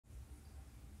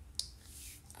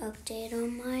Update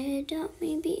on my Adopt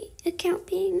Me account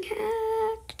being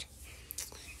hacked.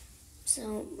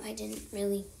 So I didn't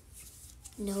really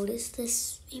notice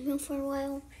this email for a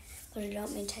while, but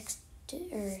Adopt Me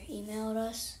texted or emailed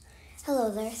us. Hello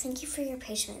there, thank you for your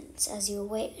patience as you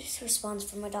await a response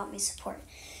from Adopt Me support.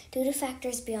 Due to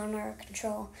factors beyond our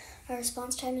control, our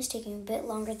response time is taking a bit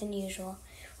longer than usual.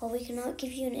 While we cannot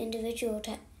give you an individual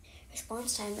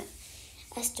response time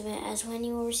estimate as when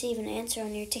you will receive an answer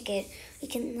on your ticket, we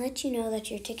can let you know that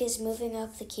your ticket is moving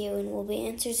up the queue and will be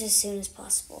answered as soon as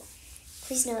possible.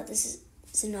 Please note this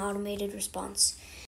is an automated response.